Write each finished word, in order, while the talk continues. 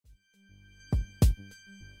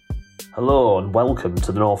Hello and welcome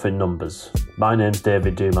to the North in Numbers. My name's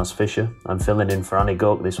David Dumas Fisher. I'm filling in for Annie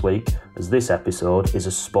Goke this week as this episode is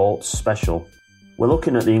a sports special. We're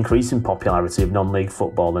looking at the increasing popularity of non-league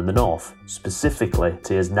football in the North, specifically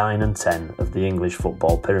tiers 9 and 10 of the English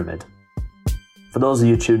football pyramid. For those of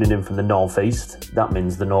you tuning in from the North East, that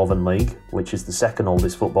means the Northern League, which is the second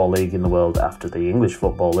oldest football league in the world after the English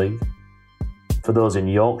Football League. For those in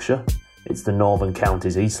Yorkshire, it's the Northern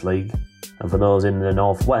Counties East League, and for those in the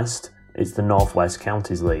North West, it's the North West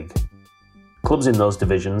Counties League. Clubs in those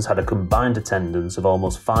divisions had a combined attendance of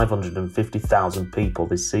almost 550,000 people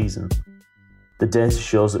this season. The data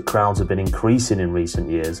shows that crowds have been increasing in recent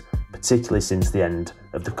years, particularly since the end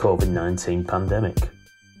of the COVID-19 pandemic.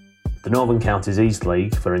 The Northern Counties East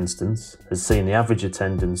League, for instance, has seen the average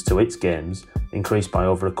attendance to its games increase by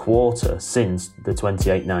over a quarter since the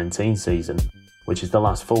 28-19 season, which is the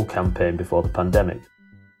last full campaign before the pandemic,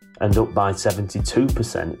 and up by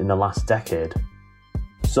 72% in the last decade.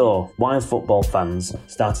 So, why have football fans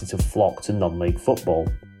started to flock to non-league football?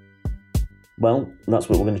 Well, that's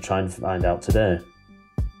what we're going to try and find out today.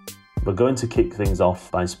 We're going to kick things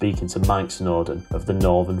off by speaking to Mike Snowden of the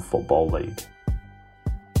Northern Football League.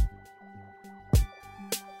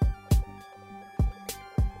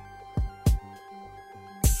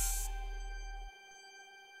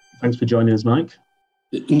 Thanks for joining us, Mike.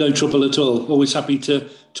 No trouble at all. Always happy to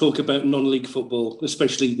talk about non-league football,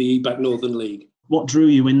 especially the EBAC Northern League. What drew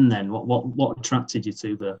you in then? What attracted you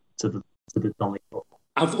to the non-league football?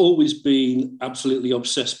 I've always been absolutely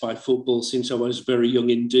obsessed by football since I was very young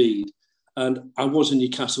indeed. And I was a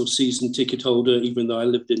Newcastle season ticket holder, even though I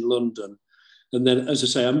lived in London. And then, as I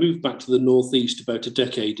say, I moved back to the Northeast about a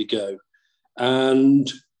decade ago.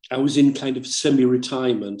 And I was in kind of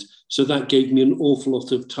semi-retirement. So that gave me an awful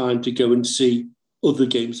lot of time to go and see other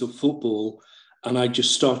games of football, and I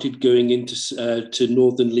just started going into to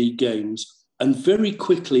Northern League games. And very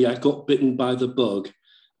quickly, I got bitten by the bug.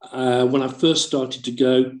 When I first started to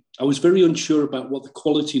go, I was very unsure about what the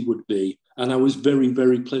quality would be, and I was very,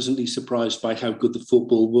 very pleasantly surprised by how good the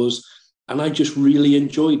football was, and I just really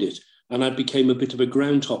enjoyed it. And I became a bit of a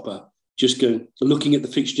groundhopper, just going, looking at the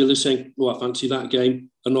fixture list, saying, "Oh, I fancy that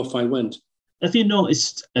game," and off I went. Have you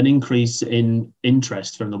noticed an increase in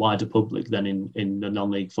interest from the wider public then in the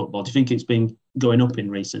non-league football? Do you think it's been going up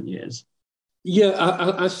in recent years? Yeah,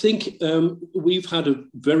 I think we've had a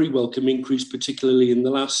very welcome increase, particularly in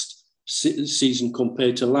the last season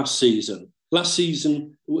compared to last season. Last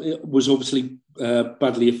season was obviously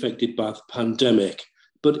badly affected by the pandemic,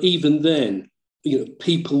 but even then,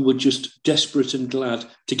 people were just desperate and glad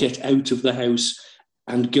to get out of the house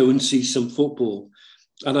and go and see some football.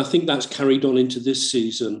 And I think that's carried on into this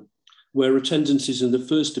season, where attendances in the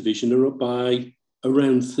first division are up by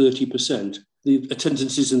around 30%. The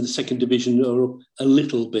attendances in the second division are up a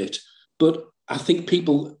little bit. But I think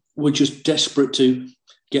people were just desperate to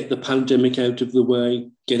get the pandemic out of the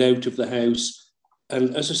way, get out of the house.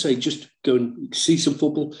 And as I say, just go and see some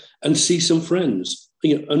football and see some friends.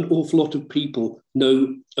 An awful lot of people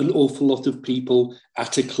know an awful lot of people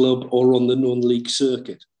at a club or on the non-league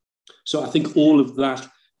circuit. So I think all of that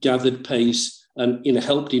gathered pace and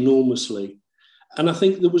helped enormously. And I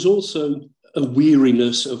think there was also a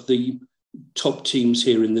weariness of the top teams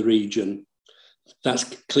here in the region. That's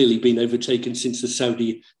clearly been overtaken since the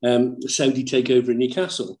Saudi takeover in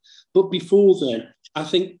Newcastle. But before then, I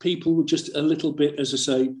think people were just a little bit, as I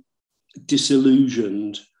say,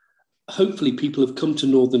 disillusioned. Hopefully people have come to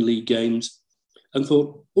Northern League games and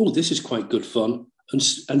thought, "Oh, this is quite good fun,"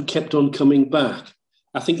 and kept on coming back.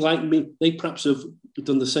 I think, like me, they perhaps have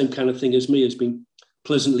done the same kind of thing as me, has been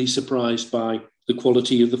pleasantly surprised by the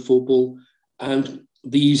quality of the football and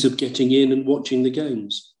the ease of getting in and watching the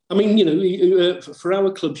games. I mean, for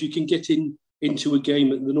our clubs, you can get into a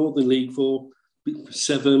game at the Northern League for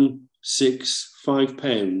 £7, £6,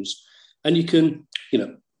 £5, and you can,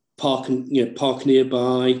 park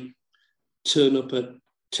nearby, turn up at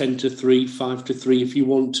 10 to 3, 5 to 3 if you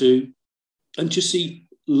want to, and just see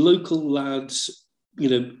local lads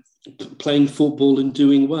playing football and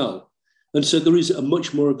doing well. And so there is a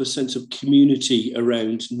much more of a sense of community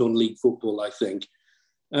around non-league football, I think.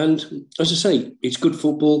 And as I say, it's good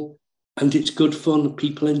football and it's good fun.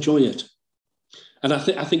 People enjoy it. And I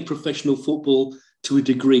think professional football, to a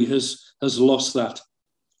degree, has lost that.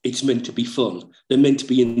 It's meant to be fun. They're meant to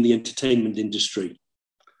be in the entertainment industry.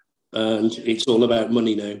 And it's all about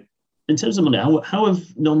money now. In terms of money, how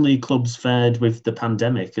have non-league clubs fared with the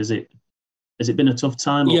pandemic? Has it been a tough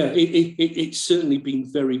time? Yeah, it's certainly been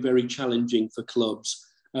very, very challenging for clubs.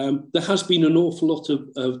 There has been an awful lot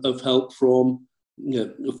of help from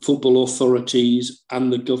football authorities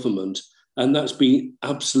and the government. And that's been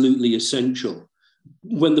absolutely essential.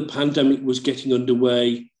 When the pandemic was getting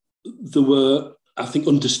underway, there were, I think,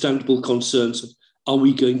 understandable concerns of, are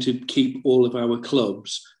we going to keep all of our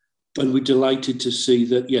clubs? And we're delighted to see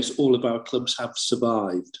that, yes, all of our clubs have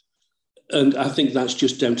survived. And I think that's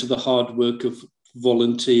just down to the hard work of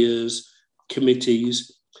volunteers,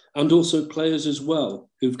 committees, and also players as well,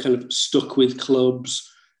 who've kind of stuck with clubs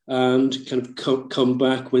and kind of come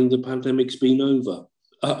back when the pandemic's been over.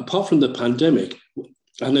 Apart from the pandemic,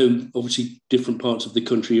 I know obviously different parts of the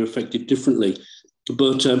country are affected differently,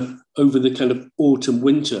 but over the kind of autumn,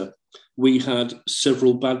 winter, we had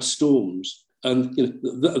several bad storms. And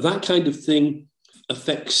that kind of thing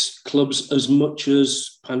affects clubs as much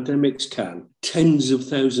as pandemics can. Tens of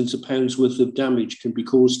thousands of pounds worth of damage can be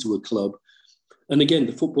caused to a club. And again,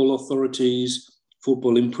 the football authorities,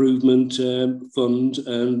 Football Improvement Fund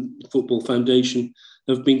and Football Foundation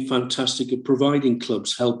have been fantastic at providing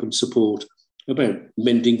clubs help and support about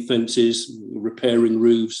mending fences, repairing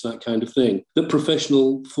roofs, that kind of thing. That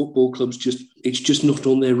professional football clubs it's just not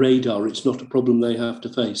on their radar. It's not a problem they have to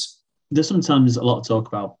face. There's sometimes a lot of talk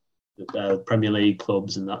about Premier League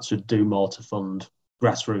clubs and that should do more to fund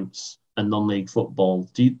grassroots and non-league football.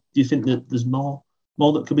 Do you think that there's more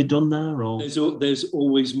that could be done there? Or there's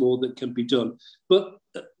always more that can be done, but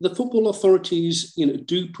the football authorities,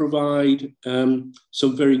 do provide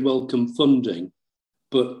some very welcome funding,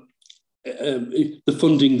 but the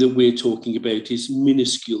funding that we're talking about is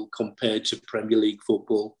minuscule compared to Premier League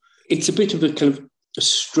football. It's a bit of a kind of a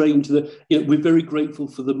strain to we're very grateful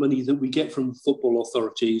for the money that we get from football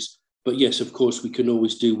authorities, but yes, of course, we can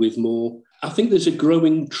always do with more. I think there's a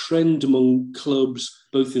growing trend among clubs,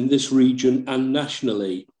 both in this region and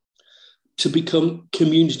nationally, to become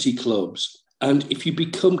community clubs. And if you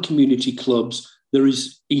become community clubs, there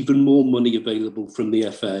is even more money available from the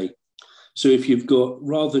FA. So if you've got,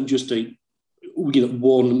 rather than just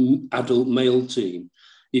one adult male team,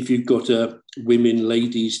 if you've got a women,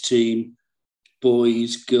 ladies team,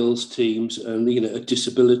 boys, girls teams, and a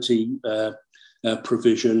disability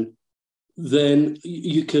provision, then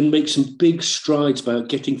you can make some big strides about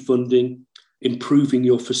getting funding, improving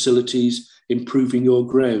your facilities, improving your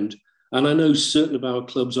ground. And I know certain of our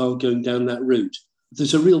clubs are going down that route.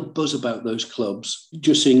 There's a real buzz about those clubs.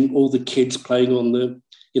 Just seeing all the kids playing on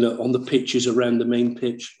the pitches around the main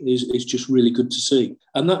pitch is just really good to see.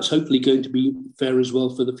 And that's hopefully going to be fair as well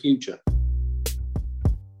for the future.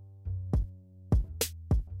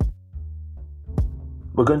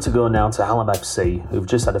 We're going to go now to Hallam FC, who've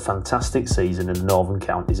just had a fantastic season in the Northern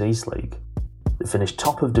Counties East League. They finished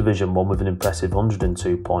top of Division 1 with an impressive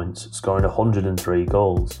 102 points, scoring 103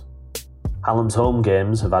 goals. Hallam's home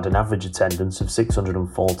games have had an average attendance of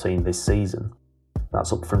 614 this season.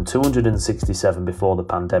 That's up from 267 before the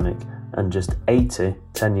pandemic and just 80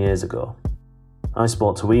 10 years ago. I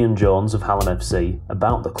spoke to Ian Jones of Hallam FC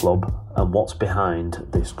about the club and what's behind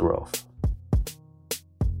this growth.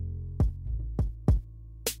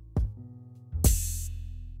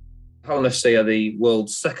 Hallam FC are the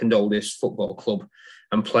world's second oldest football club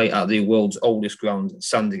and play at the world's oldest ground,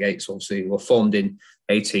 Sandygate. So obviously, were formed in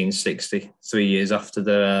 1860, 3 years after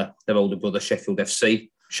their older brother, Sheffield FC.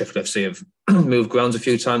 Sheffield FC have moved grounds a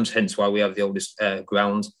few times, hence why we have the oldest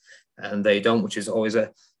ground, and they don't, which is always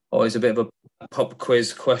a bit of a pop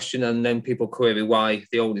quiz question, and then people query why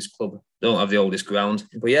the oldest club don't have the oldest ground.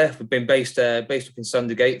 But yeah, we've been based up in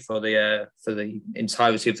Sandygate for the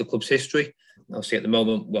entirety of the club's history. Obviously, at the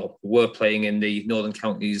moment, we're playing in the Northern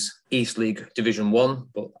Counties East League Division 1,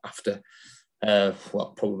 but after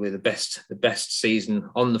probably the best season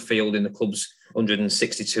on the field in the club's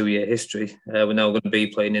 162-year history, we're now going to be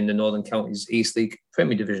playing in the Northern Counties East League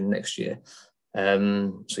Premier Division next year.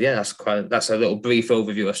 So yeah, that's a little brief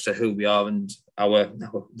overview as to who we are and our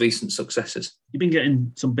recent successes. You've been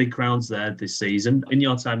getting some big crowds there this season. In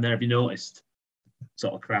your time there, have you noticed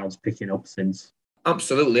sort of crowds picking up since?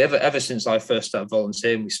 Absolutely. Ever since I first started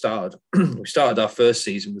volunteering, we started our first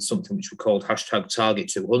season with something which we called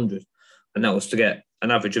 #Target200, and that was to get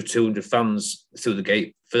an average of 200 fans through the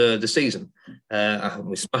gate for the season.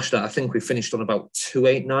 We smashed that. I think we finished on about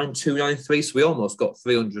 289, 293, so we almost got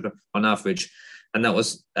 300 on average. And that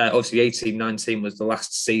was obviously 18-19 was the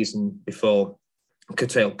last season before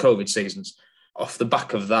curtailed COVID seasons. Off the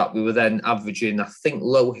back of that, we were then averaging, I think,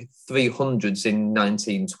 low 300s in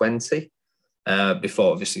 1920,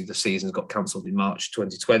 before obviously the seasons got cancelled in March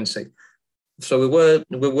 2020. So we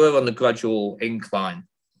were on the gradual incline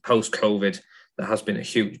post-COVID. There has been a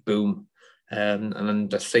huge boom,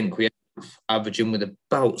 and I think we ended up averaging with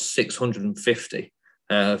about 650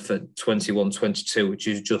 for 21-22, which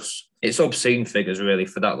is just, it's obscene figures really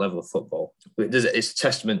for that level of football. It's a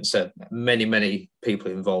testament to many, many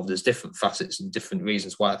people involved. There's different facets and different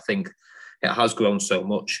reasons why I think it has grown so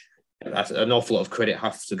much. An awful lot of credit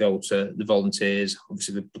has to go to the volunteers,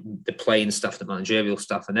 obviously the playing staff, the managerial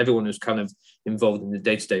staff, and everyone who's kind of involved in the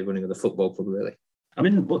day-to-day running of the football club, really. I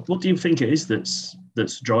mean, what do you think it is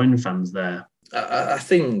that's drawing fans there? I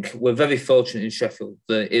think we're very fortunate in Sheffield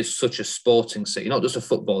that it's such a sporting city, not just a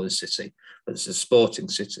footballing city, but it's a sporting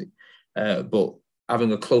city. But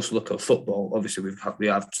having a close look at football, obviously we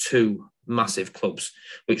have two massive clubs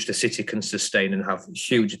which the city can sustain and have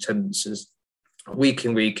huge attendances week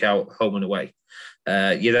in, week out, home and away.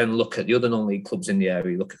 You then look at the other non-league clubs in the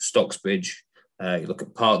area. You look at Stocksbridge, you look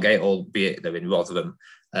at Parkgate, albeit they're in Rotherham,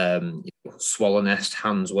 Swallownest,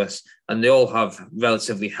 Handsworth, and they all have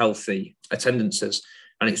relatively healthy attendances.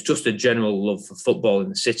 And it's just a general love for football in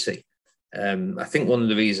the city. I think one of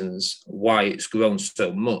the reasons why it's grown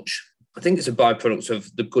so much, I think it's a byproduct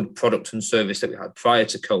of the good product and service that we had prior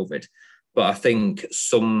to COVID. But I think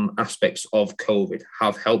some aspects of COVID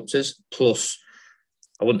have helped us. Plus,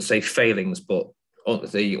 I wouldn't say failings, but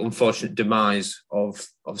the unfortunate demise of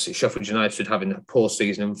obviously Sheffield United having a poor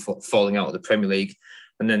season and falling out of the Premier League,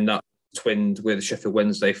 and then that twinned with Sheffield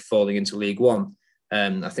Wednesday falling into League One.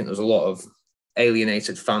 I think there was a lot of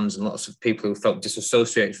alienated fans and lots of people who felt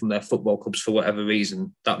disassociated from their football clubs for whatever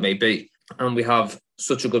reason that may be. And we have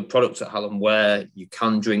such a good product at Hallam where you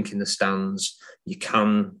can drink in the stands,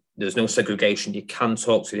 there's no segregation, you can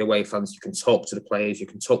talk to the away fans, you can talk to the players, you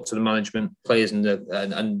can talk to the management. Players and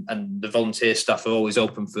the volunteer staff are always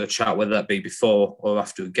open for a chat, whether that be before or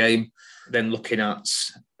after a game. Then looking at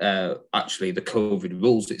actually the COVID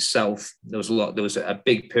rules itself, there was a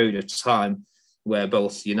big period of time where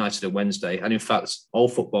both United and Wednesday, and in fact all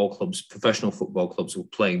football clubs, professional football clubs, were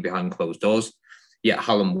playing behind closed doors, yet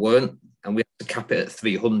Hallam weren't, and we had to cap it at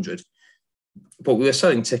 300. But we were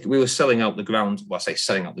selling tickets. We were selling out the ground. Well, I say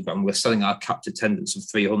selling out the ground. We were selling our capped attendance of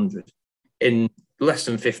 300 in less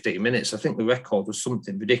than 15 minutes. I think the record was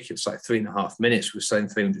something ridiculous, like 3.5 minutes. We were selling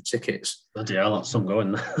 300 tickets. Bloody hell, that's some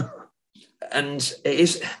going. And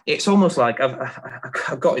it's almost like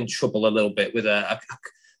I got in trouble a little bit with I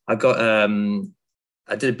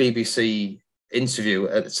did a BBC interview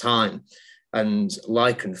at the time and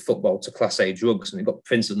likened football to Class A drugs, and it got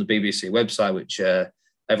printed on the BBC website, which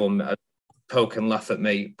everyone poke and laugh at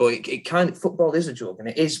me. But it kind of, football is a drug, and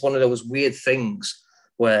it is one of those weird things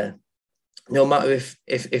where no matter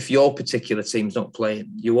if your particular team's not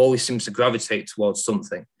playing, you always seem to gravitate towards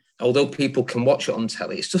something. Although people can watch it on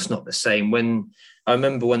telly, it's just not the same. I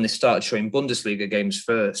remember when they started showing Bundesliga games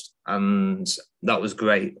first, and that was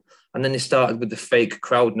great. And then they started with the fake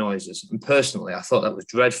crowd noises. And personally, I thought that was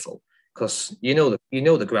dreadful because you know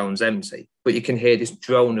the ground's empty, but you can hear this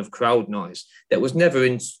drone of crowd noise that was never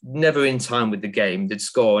in time with the game. They'd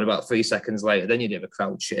score, and about 3 seconds later, then you'd have a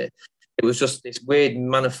crowd cheer. It was just this weird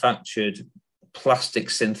manufactured plastic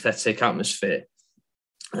synthetic atmosphere.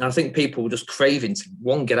 And I think people were just craving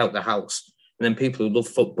to, get out the house. And then people who love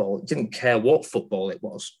football, didn't care what football it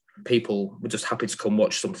was. People were just happy to come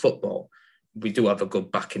watch some football. We do have a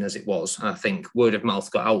good backing as it was. And I think word of mouth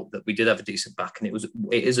got out that we did have a decent backing.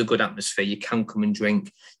 It is a good atmosphere. You can come and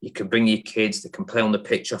drink. You can bring your kids. They can play on the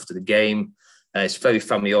pitch after the game. It's very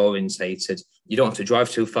family orientated. You don't have to drive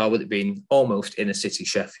too far with it being almost inner city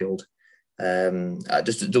Sheffield. I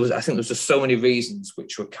think there was just so many reasons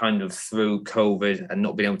which were kind of through COVID and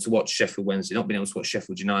not being able to watch Sheffield Wednesday, not being able to watch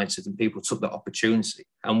Sheffield United, and people took that opportunity.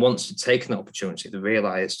 And once they'd taken that opportunity, they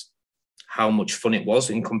realised how much fun it was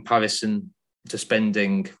in comparison to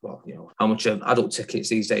spending, how much adult tickets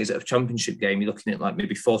these days at a championship game. You're looking at like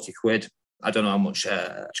maybe 40 quid. I don't know how much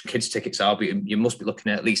kids' tickets are, but you must be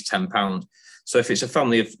looking at least £10. So if it's a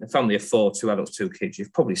family of 4, 2 adults, 2 kids,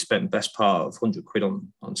 you've probably spent the best part of 100 quid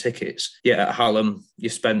on tickets. Yeah, at Hallam, you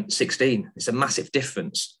spent 16. It's a massive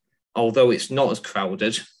difference. Although it's not as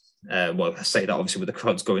crowded, I say that obviously with the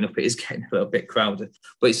crowds going up, it is getting a little bit crowded,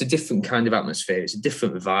 but it's a different kind of atmosphere. It's a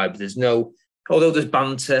different vibe. Although there's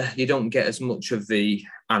banter, you don't get as much of the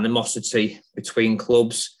animosity between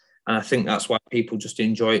clubs. And I think that's why people just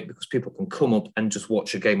enjoy it, because people can come up and just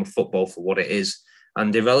watch a game of football for what it is.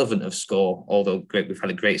 And irrelevant of score, although we've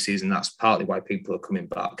had a great season, that's partly why people are coming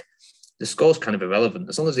back. The score's kind of irrelevant.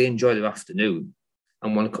 As long as they enjoy their afternoon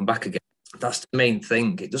and want to come back again, that's the main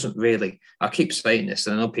thing. It doesn't really, I keep saying this,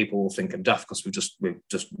 and I know people will think I'm daft because we've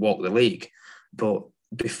just walked the league. But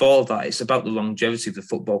before that, it's about the longevity of the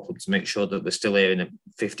football club to make sure that we're still here in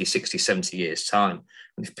 50, 60, 70 years' time.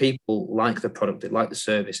 And if people like the product, they like the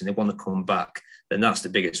service, and they want to come back, then that's the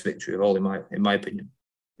biggest victory of all, in my opinion.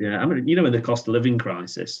 Yeah, I mean, with the cost of living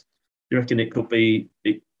crisis, do you reckon it could be,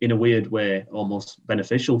 in a weird way, almost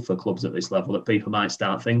beneficial for clubs at this level that people might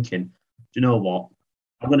start thinking, do you know what?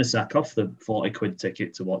 I'm going to sack off the 40 quid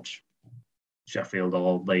ticket to watch Sheffield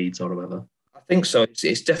or Leeds or whatever. I think so.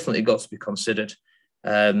 It's definitely got to be considered.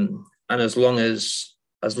 And as long as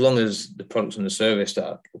the product and the service that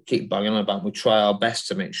I keep banging on about, we try our best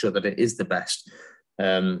to make sure that it is the best.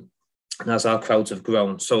 And as our crowds have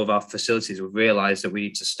grown, so have our facilities. We've realised that we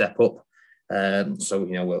need to step up. So,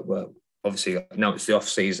 we're obviously now it's the off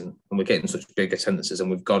season and we're getting such big attendances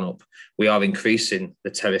and we've gone up. We are increasing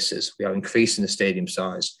the terraces. We are increasing the stadium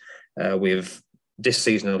size. This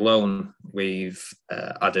season alone, we've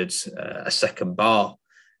added a second bar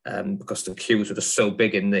because the queues were just so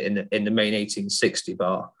big in the main 1860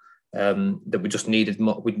 bar that we just needed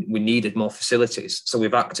more. We needed more facilities, so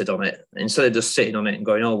we've acted on it instead of just sitting on it and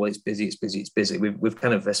going, "Oh well, it's busy, it's busy, it's busy." We've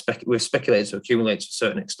kind of we've speculated to accumulate to a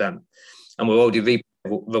certain extent, and we're already reaping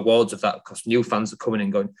rewards of that because new fans are coming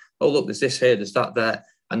in going, "Oh look, there's this here, there's that there,"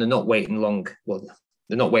 and they're not waiting long. Well,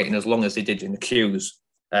 they're not waiting as long as they did in the queues.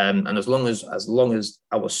 And as long as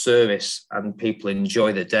our service and people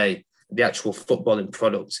enjoy the day, the actual footballing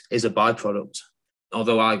product is a byproduct.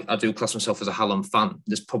 Although I do class myself as a Hallam fan,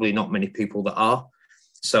 there's probably not many people that are.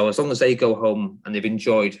 So as long as they go home and they've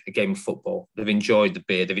enjoyed a game of football, they've enjoyed the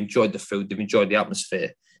beer, they've enjoyed the food, they've enjoyed the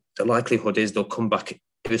atmosphere, the likelihood is they'll come back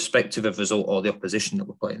irrespective of result or the opposition that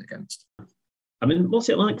we're playing against. I mean, what's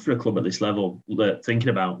it like for a club at this level, thinking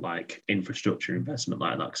about like infrastructure investment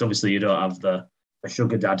like that? Because obviously you don't have the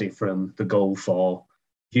sugar daddy from the Gulf or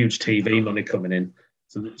huge TV money coming in.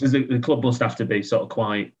 So the club must have to be sort of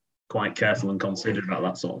quite careful and considerate about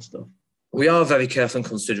that sort of stuff. We are very careful and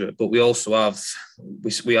considerate, but we also have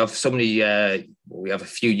we have so many we have a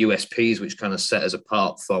few USPs which kind of set us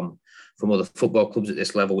apart from other football clubs at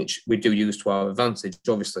this level, which we do use to our advantage.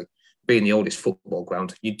 Obviously, being the oldest football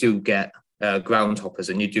ground, you do get ground hoppers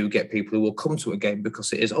and you do get people who will come to a game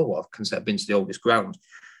because it is, I've been to the oldest ground.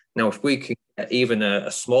 Now, if we can get even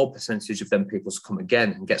a small percentage of them people to come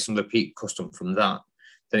again and get some repeat custom from that,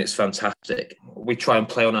 then it's fantastic. We try and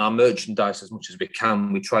play on our merchandise as much as we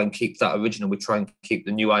can. We try and keep that original. We try and keep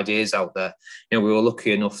the new ideas out there. We were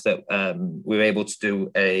lucky enough that we were able to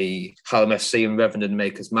do a Hallam FC and Revenant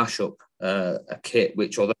Makers mashup, a kit,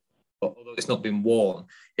 which although it's not been worn,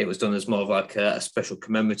 it was done as more of like a special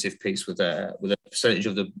commemorative piece with a percentage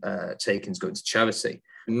of the takings going to charity.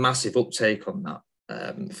 Massive uptake on that.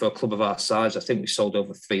 For a club of our size, I think we sold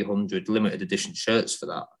over 300 limited edition shirts for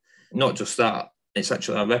that. Not just that, it's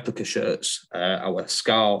actually our replica shirts, our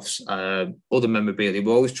scarves, other memorabilia.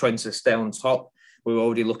 We're always trying to stay on top. We're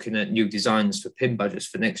already looking at new designs for pin badges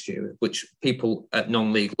for next year, which people at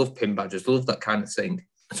non-league love pin badges, love that kind of thing.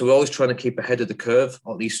 So we're always trying to keep ahead of the curve,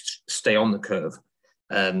 or at least stay on the curve,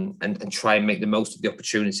 and try and make the most of the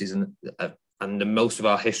opportunities and the most of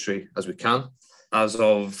our history as we can. As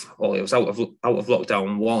of, it was out of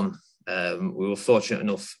lockdown 1, we were fortunate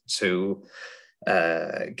enough to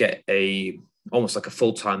get almost like a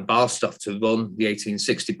full-time bar staff to run the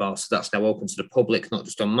 1860 bar. So that's now open to the public, not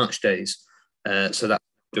just on match days. So that's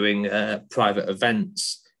doing private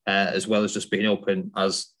events as well as just being open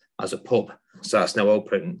as a pub. So that's now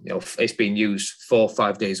open. It's being used 4 or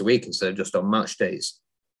 5 days a week instead of just on match days.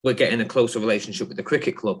 We're getting a closer relationship with the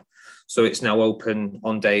cricket club. So it's now open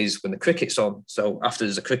on days when the cricket's on. So after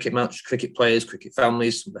there's a cricket match, cricket players, cricket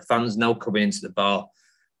families, the fans now coming into the bar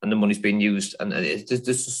and the money's being used. And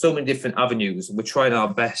there's so many different avenues. And we're trying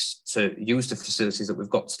our best to use the facilities that we've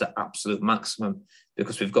got to the absolute maximum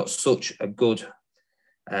because we've got such a good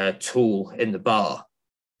tool in the bar.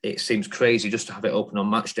 It seems crazy just to have it open on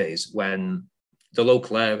match days when the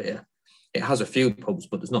local area, it has a few pubs,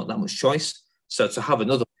 but there's not that much choice. So to have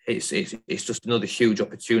another, it's just another huge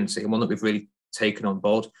opportunity and one that we've really taken on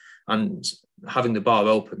board. And having the bar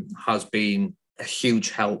open has been a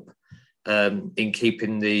huge help in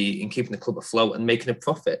keeping the club afloat and making a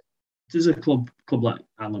profit. Does a club like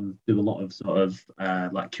Hallam do a lot of sort of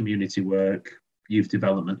like community work, youth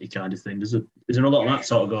development kind of thing? Is there a lot of that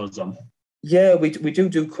sort of goes on? Yeah, we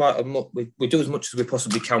do quite a much. We do as much as we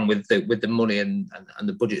possibly can with the money and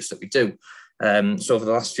the budgets that we do. So over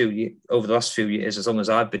the last few years, as long as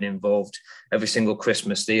I've been involved, every single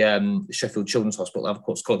Christmas, the Sheffield Children's Hospital have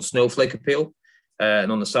what's called a Snowflake Appeal,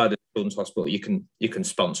 and on the side of the Children's Hospital, you can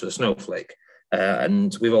sponsor a snowflake,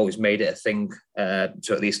 and we've always made it a thing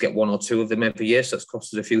to at least get 1 or 2 of them every year. So it's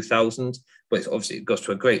cost us a few thousand, but it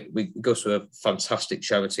goes to a fantastic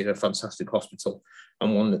charity and a fantastic hospital,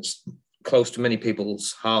 and one that's close to many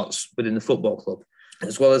people's hearts within the football club.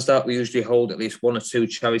 As well as that, we usually hold at least 1 or 2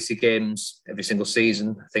 charity games every single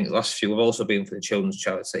season. I think the last few have also been for the children's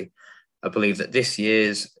charity. I believe that this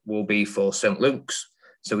year's will be for St Luke's.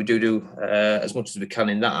 So we do as much as we can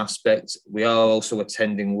in that aspect. We are also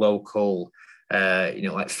attending local,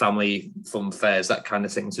 like family fun fairs, that kind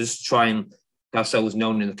of thing. So just try and get ourselves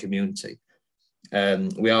known in the community.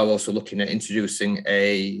 We are also looking at introducing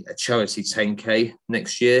a charity 10K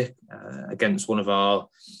next year against one of our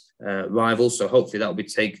rivals. So hopefully that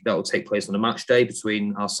will take place on a match day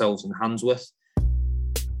between ourselves and Handsworth.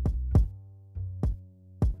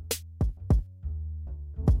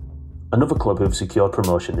 Another club who've secured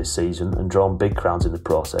promotion this season and drawn big crowds in the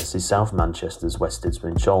process is South Manchester's West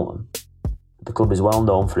Didsbury and Chorlton. The club is well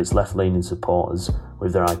known for its left-leaning supporters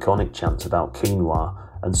with their iconic chants about quinoa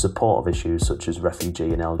and support of issues such as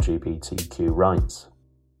refugee and LGBTQ rights.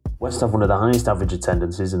 West have one of the highest average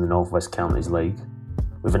attendances in the North West Counties League,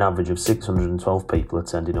 with an average of 612 people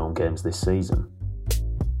attending home games this season.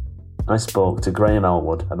 I spoke to Graham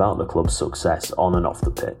Elwood about the club's success on and off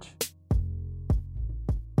the pitch.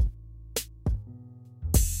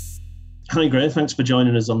 Hi Graham, thanks for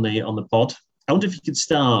joining us on the pod. I wonder if you could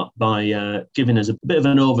start by giving us a bit of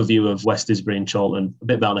an overview of West Didsbury and Chorlton, a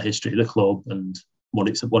bit about the history of the club and what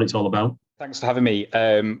it's all about. Thanks for having me.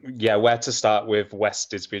 Where to start with West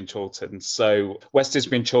Didsbury and Chorlton? So West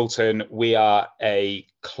Didsbury and Chorlton, we are a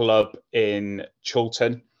club in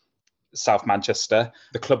Chorlton, South Manchester.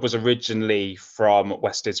 The club was originally from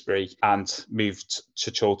West Didsbury and moved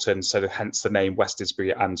to Chorlton, so hence the name West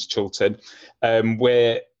Didsbury and Chorlton.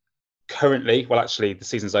 We're currently, the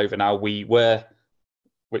season's over now. We were,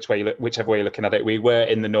 whichever way you're looking at it, we were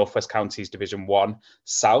in the North West Counties Division 1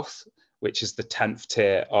 South, which is the 10th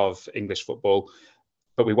tier of English football.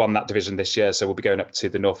 But we won that division this year, so we'll be going up to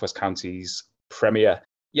the North West Counties Premier.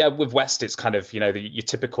 Yeah, with West, it's kind of, your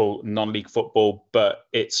typical non-league football, but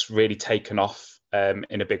it's really taken off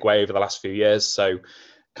in a big way over the last few years. So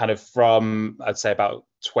kind of from, I'd say about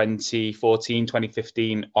 2014,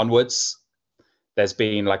 2015 onwards, there's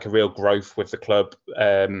been like a real growth with the club.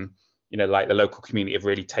 Like the local community have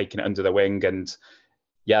really taken it under their wing, and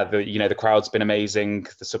the crowd's been amazing.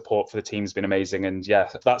 The support for the team's been amazing, and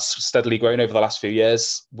that's steadily grown over the last few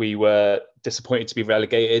years. We were disappointed to be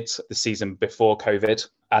relegated the season before COVID,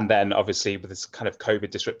 and then obviously with this kind of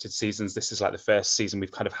COVID disrupted seasons, this is like the first season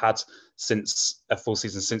we've kind of had since a full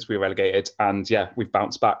season since we were relegated, and we've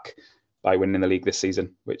bounced back by winning the league this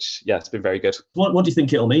season, which, it's been very good. What do you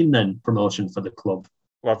think it'll mean then, promotion for the club?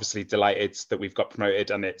 We're obviously delighted that we've got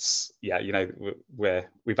promoted, and it's,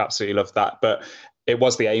 we've absolutely loved that. But it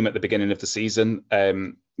was the aim at the beginning of the season.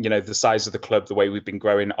 The size of the club, the way we've been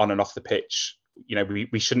growing on and off the pitch,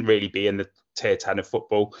 we shouldn't really be in the tier 10 of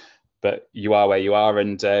football, but you are where you are.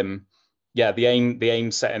 And the aim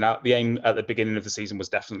at the beginning of the season was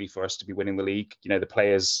definitely for us to be winning the league. The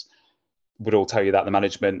players would all tell you that, the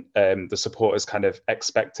management, the supporters kind of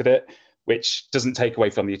expected it, which doesn't take away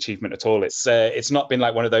from the achievement at all. It's not been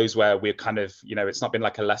like one of those where we're kind of, it's not been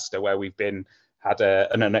like a Leicester where we've had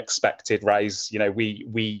an unexpected rise.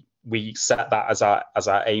 We set that as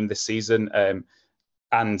our aim this season,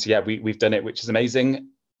 we've done it, which is amazing.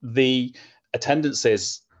 The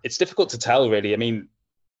attendances, it's difficult to tell really. I mean,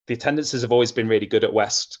 the attendances have always been really good at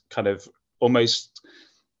West, kind of almost.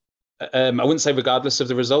 I wouldn't say regardless of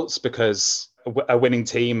the results, because a winning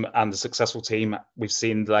team and a successful team, we've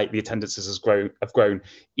seen like the attendances have grown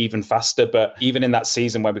even faster. But even in that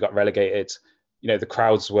season when we got relegated, the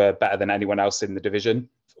crowds were better than anyone else in the division.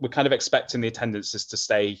 We're kind of expecting the attendances to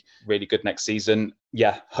stay really good next season.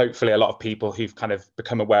 Hopefully a lot of people who've kind of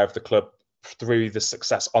become aware of the club through the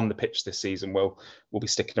success on the pitch this season will be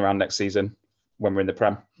sticking around next season when we're in the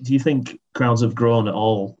Prem. Do you think crowds have grown at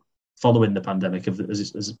all following the pandemic?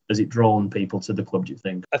 Has it drawn people to the club, do you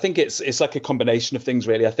think? I think it's like a combination of things,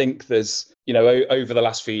 really. I think there's, over the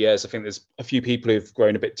last few years, I think there's a few people who've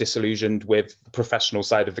grown a bit disillusioned with the professional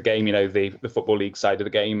side of the game, the Football League side of the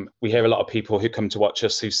game. We hear a lot of people who come to watch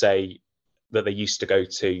us who say that they used to go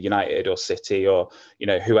to United or City or,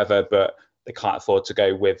 whoever, but they can't afford to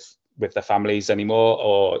go with their families anymore,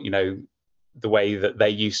 or, the way that they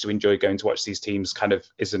used to enjoy going to watch these teams kind of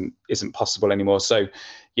isn't possible anymore. So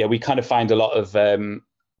we kind of find a lot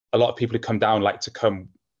of people who come down like to come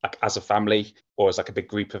like as a family or as like a big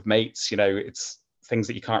group of mates. It's things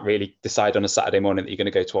that you can't really decide on a Saturday morning that you're going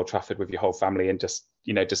to go to Old Trafford with your whole family and just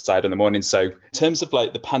decide on the morning. So in terms of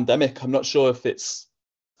like the pandemic, I'm not sure if it's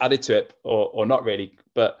added to it or not really,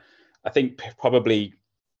 but I think probably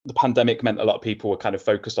the pandemic meant a lot of people were kind of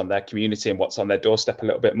focused on their community and what's on their doorstep a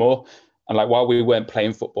little bit more. And like while we weren't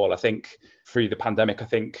playing football, I think through the pandemic, I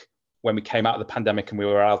think when we came out of the pandemic and we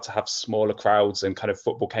were allowed to have smaller crowds and kind of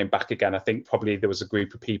football came back again, I think probably there was a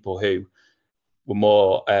group of people who were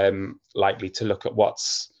more likely to look at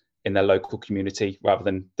what's in their local community rather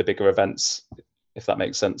than the bigger events, if that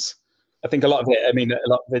makes sense. I think a lot of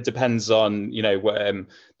it depends on, the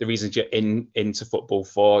reasons you're into football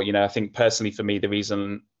for. I think personally for me, the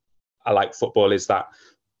reason I like football is that,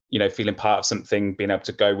 feeling part of something, being able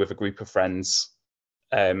to go with a group of friends,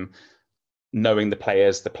 knowing the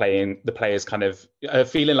players kind of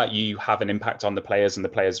feeling like you have an impact on the players and the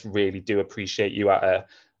players really do appreciate you at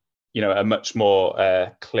a much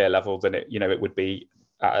more clear level than it would be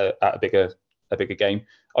at a bigger game.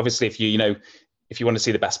 Obviously, if you want to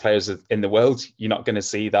see the best players in the world, you're not going to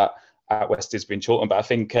see that at West Didsbury and Chorlton. But I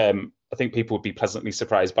think people would be pleasantly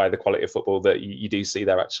surprised by the quality of football that you do see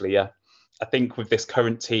there. Actually, yeah. I think with this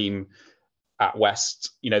current team at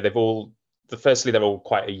West, they're all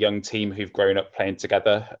quite a young team who've grown up playing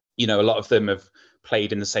together. A lot of them have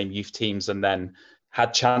played in the same youth teams and then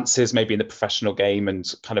had chances maybe in the professional game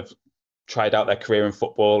and kind of tried out their career in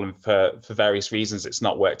football, and for various reasons it's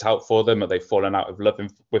not worked out for them, or they've fallen out of love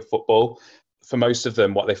with football. For most of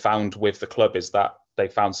them, what they found with the club is that they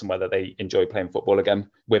found somewhere that they enjoy playing football again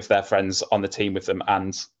with their friends on the team with them,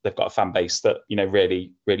 and they've got a fan base that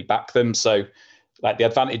really, really back them. So like the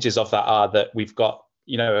advantages of that are that we've got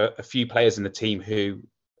a few players in the team who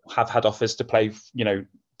have had offers to play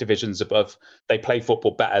divisions above. They play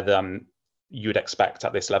football better than you would expect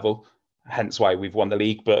at this level, hence why we've won the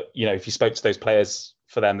league. But if you spoke to those players,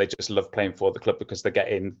 for them they just love playing for the club because they're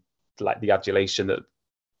getting like the adulation that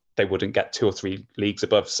they wouldn't get 2 or 3 leagues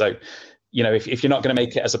above. So if you're not going to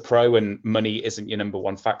make it as a pro and money isn't your number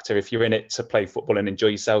one factor, if you're in it to play football and enjoy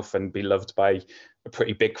yourself and be loved by a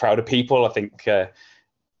pretty big crowd of people, I think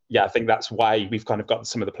I think that's why we've kind of got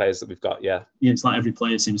some of the players that we've got. Yeah, it's like every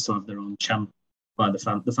player seems to have their own chant by the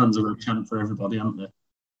fans. The fans are a chant for everybody, aren't they?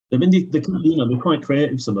 They're quite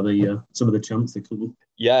creative. Some of the chants they come up.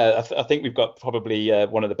 Yeah, I think we've got probably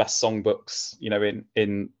one of the best songbooks,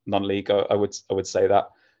 in non-league. I would say that.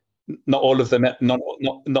 Not all of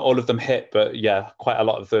them hit, but yeah, quite a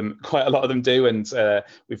lot of them do. And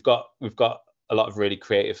we've got a lot of really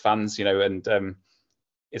creative fans, and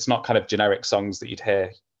it's not kind of generic songs that you'd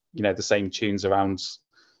hear, the same tunes around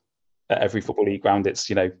at every football league ground.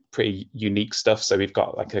 It's pretty unique stuff. So we've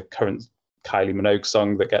got like a current Kylie Minogue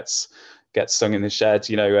song that gets sung in the shed.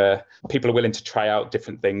 People are willing to try out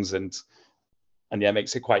different things, and yeah, it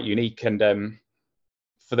makes it quite unique. And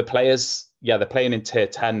for the players, yeah, they're playing in tier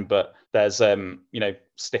 10, but there's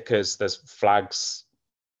stickers, there's flags.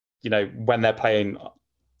 When they're playing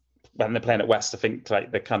at West, I think like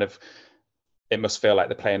it must feel like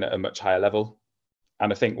they're playing at a much higher level.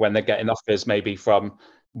 And I think when they're getting offers maybe from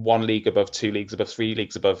 1 league above, 2 leagues above, 3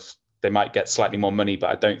 leagues above, they might get slightly more money, but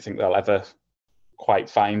I don't think they'll ever quite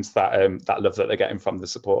find that love that they're getting from the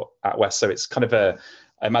support at West. So it's kind of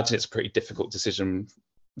I imagine it's a pretty difficult decision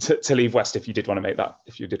to leave West if you did want to make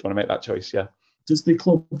that choice. Yeah. Does the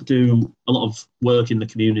club do a lot of work in the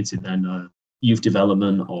community then, youth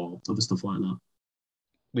development or other stuff like that?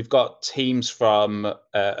 We've got teams from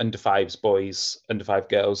under 5s boys, under 5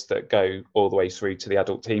 girls that go all the way through to the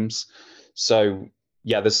adult teams. So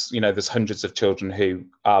yeah, there's hundreds of children who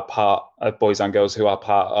are part of boys and girls who are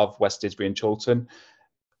part of West Didsbury and Chorlton,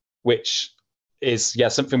 which is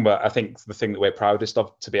something where I think the thing that we're proudest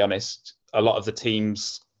of, to be honest. A lot of the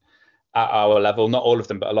teams at our level, not all of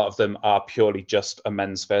them, but a lot of them are purely just a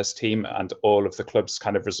men's first team, and all of the club's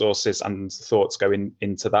kind of resources and thoughts go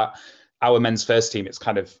into that. Our men's first team, it's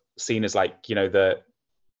kind of seen as like, the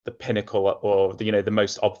pinnacle or the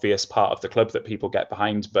most obvious part of the club that people get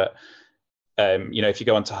behind. But, if you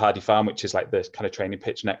go onto Hardy Farm, which is like the kind of training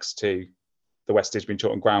pitch next to the West Didsbury and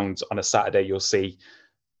Chorlton ground, on a Saturday, you'll see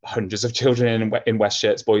hundreds of children in West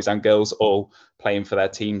shirts, boys and girls, all playing for their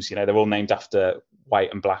teams. They're all named after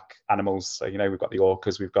white and black animals. So, we've got the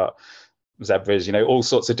orcas, we've got zebras, all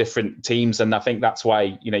sorts of different teams. And I think that's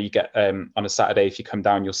why, you get on a Saturday, if you come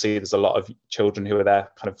down, you'll see there's a lot of children who are there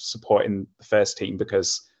kind of supporting the first team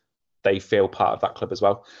because they feel part of that club as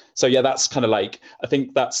well. So yeah, that's kind of like, I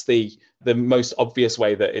think that's the most obvious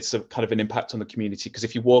way that it's a kind of an impact on the community. Because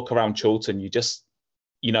if you walk around Chorlton, you just,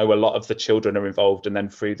 a lot of the children are involved, and then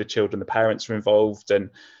through the children, the parents are involved, and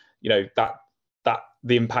that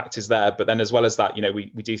the impact is there. But then as well as that,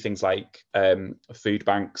 we do things like food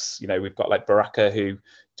banks. We've got like Baraka who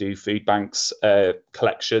do food banks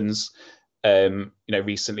collections.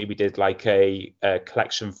 Recently we did like a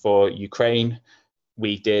collection for Ukraine.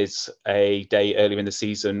 We did a day earlier in the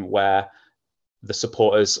season where the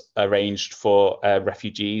supporters arranged for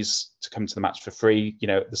refugees to come to the match for free.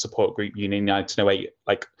 The support group Union United 08,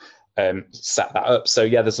 like set that up. So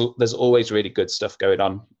yeah, there's always really good stuff going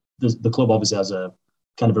on. The club obviously has a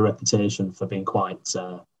kind of a reputation for being quite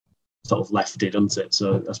sort of lefty, doesn't it?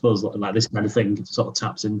 So I suppose like this kind of thing sort of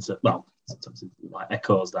taps into, like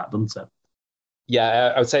echoes that, doesn't it?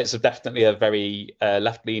 Yeah, I would say it's definitely a very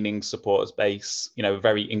left-leaning supporters base, a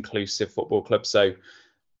very inclusive football club. So,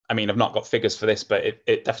 I mean, I've not got figures for this, but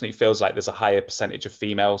it definitely feels like there's a higher percentage of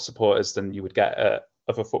female supporters than you would get at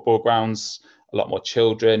other football grounds, a lot more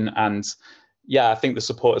children. And yeah, I think the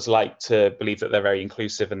supporters like to believe that they're very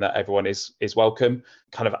inclusive and that everyone is welcome.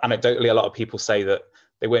 Kind of anecdotally, a lot of people say that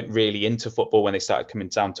they weren't really into football when they started coming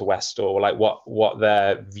down to West, or like what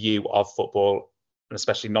their view of football, and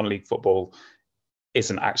especially non-league football,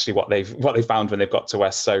 isn't actually what they found when they've got to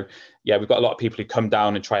West. So yeah, we've got a lot of people who come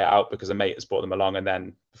down and try it out because a mate has brought them along, and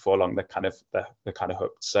then before long they're kind of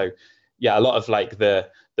hooked. So yeah, a lot of like the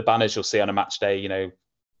banners you'll see on a match day,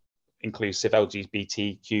 inclusive,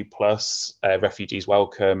 LGBTQ plus, refugees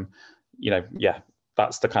welcome, yeah,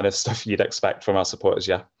 that's the kind of stuff you'd expect from our supporters.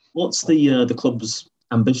 Yeah. What's the club's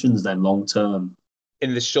ambitions then long term?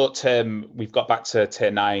 In the short term, we've got back to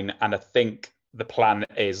tier 9, and I think the plan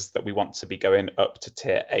is that we want to be going up to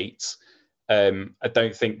tier 8. I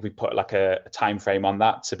don't think we put like a time frame on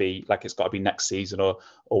that to be like it's got to be next season or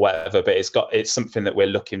whatever, but it's something that we're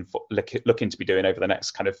looking to be doing over the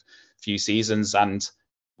next kind of few seasons. And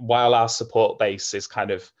while our support base is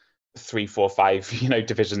kind of 3, 4, 5,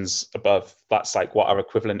 divisions above, that's like what our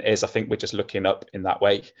equivalent is. I think we're just looking up in that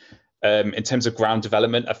way. In terms of ground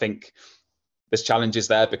development, I think there's challenges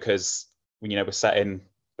there because we're set in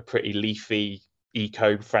a pretty leafy,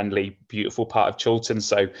 eco-friendly, beautiful part of Chiltern.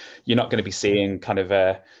 So you're not going to be seeing kind of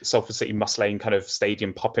a Salford City Moss Lane kind of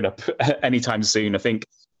stadium popping up anytime soon. I think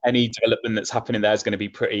any development that's happening there is going to be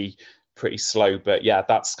pretty slow. But yeah,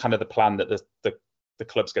 that's kind of the plan, that the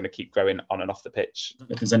club's going to keep growing on and off the pitch.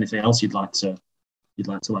 If there's anything else you'd like to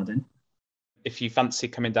add in? If you fancy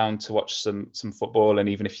coming down to watch some football, and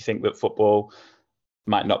even if you think that football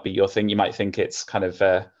might not be your thing, you might think it's kind of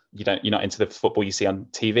you're not into the football you see on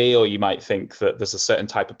TV, or you might think that there's a certain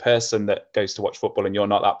type of person that goes to watch football and you're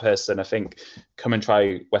not that person. I think come and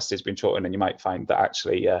try West Didsbury and Chiltern, and you might find that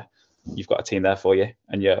actually you've got a team there for you,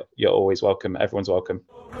 and you're always welcome. Everyone's welcome.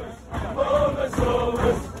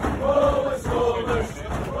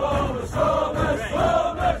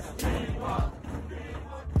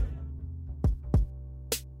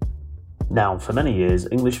 Now, for many years,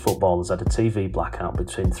 English football has had a TV blackout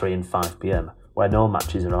between 3 and 5 p.m, where no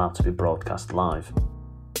matches are allowed to be broadcast live.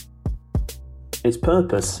 Its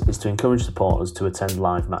purpose is to encourage supporters to attend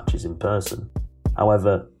live matches in person.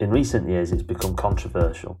 However, in recent years it's become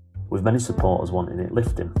controversial, with many supporters wanting it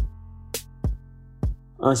lifting.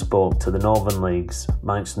 I spoke to the Northern League's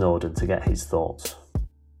Mike Snowden to get his thoughts.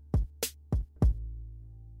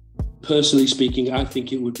 Personally speaking, I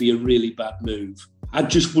think it would be a really bad move. I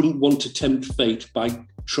just wouldn't want to tempt fate by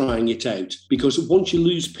trying it out, because once you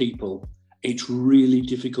lose people, it's really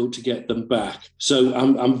difficult to get them back. So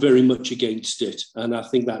I'm very much against it, and I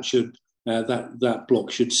think that should that block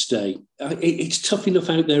should stay. It's tough enough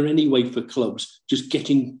out there anyway for clubs, just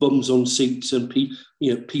getting bums on seats and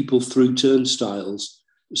people through turnstiles.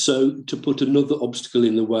 So to put another obstacle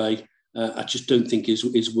in the way, I just don't think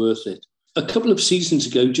is worth it. A couple of seasons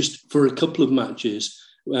ago, just for a couple of matches,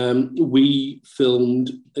 we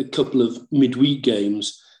filmed a couple of midweek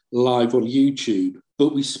games live on YouTube,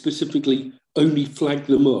 but we specifically only flagged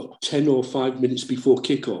them up 10 or 5 minutes before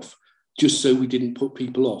kickoff, just so we didn't put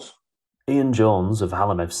people off. Ian Jones of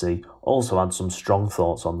Hallam FC also had some strong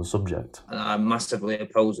thoughts on the subject. I massively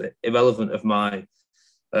oppose it, irrelevant of my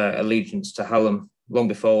allegiance to Hallam. Long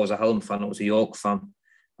before I was a Hallam fan, I was a York fan,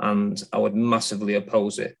 and I would massively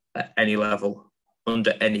oppose it at any level,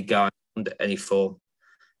 under any guise, under any form.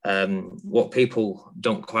 What people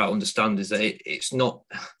don't quite understand is that it's not,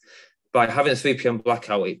 by having a 3 p.m.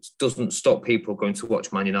 blackout, it doesn't stop people going to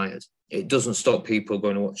watch Man United. It doesn't stop people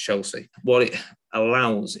going to watch Chelsea. What it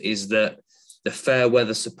allows is that the fair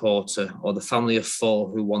weather supporter or the family of 4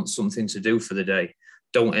 who want something to do for the day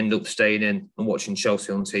don't end up staying in and watching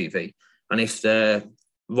Chelsea on TV. And if they're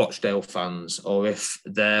Rochdale fans, or if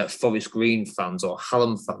they're Forest Green fans, or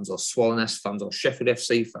Hallam fans, or Swallownest fans, or Sheffield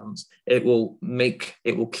FC fans, it will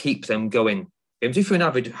keep them going. If you're an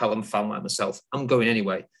avid Hallam fan like myself, I'm going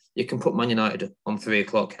anyway. You can put Man United on 3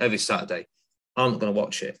 o'clock every Saturday. I'm not going to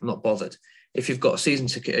watch it. I'm not bothered. If you've got a season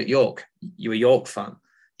ticket at York, you're a York fan,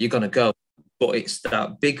 you're going to go. But it's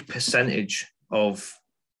that big percentage of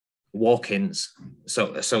walk-ins,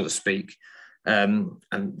 so to speak. And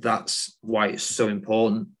that's why it's so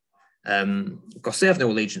important. Because they have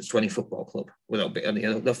no allegiance to any football club. Without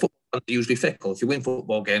the football fans are usually fickle. If you win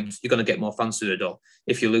football games, you're going to get more fans through the door.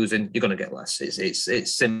 If you're losing, you're going to get less.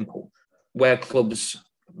 It's simple. Where clubs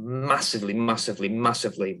massively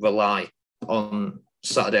rely on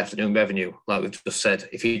Saturday afternoon revenue, like we've just said,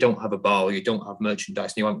 if you don't have a bar or you don't have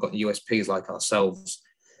merchandise and you haven't got USPs like ourselves,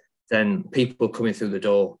 then people coming through the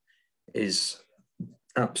door is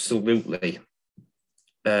absolutely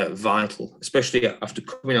vital, especially after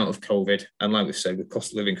coming out of COVID. And like we've said, with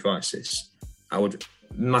cost of living crisis, I would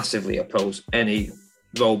massively oppose any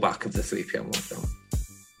rollback of the 3 p.m. lockdown.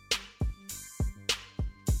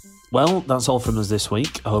 Well, that's all from us this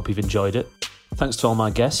week. I hope you've enjoyed it. Thanks to all my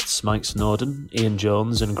guests, Mike Snowden, Ian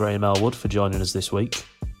Jones and Graham Elwood, for joining us this week.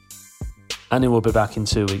 Annie will be back in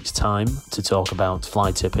 2 weeks' time to talk about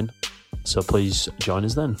fly tipping, so please join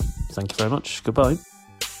us then. Thank you very much. Goodbye.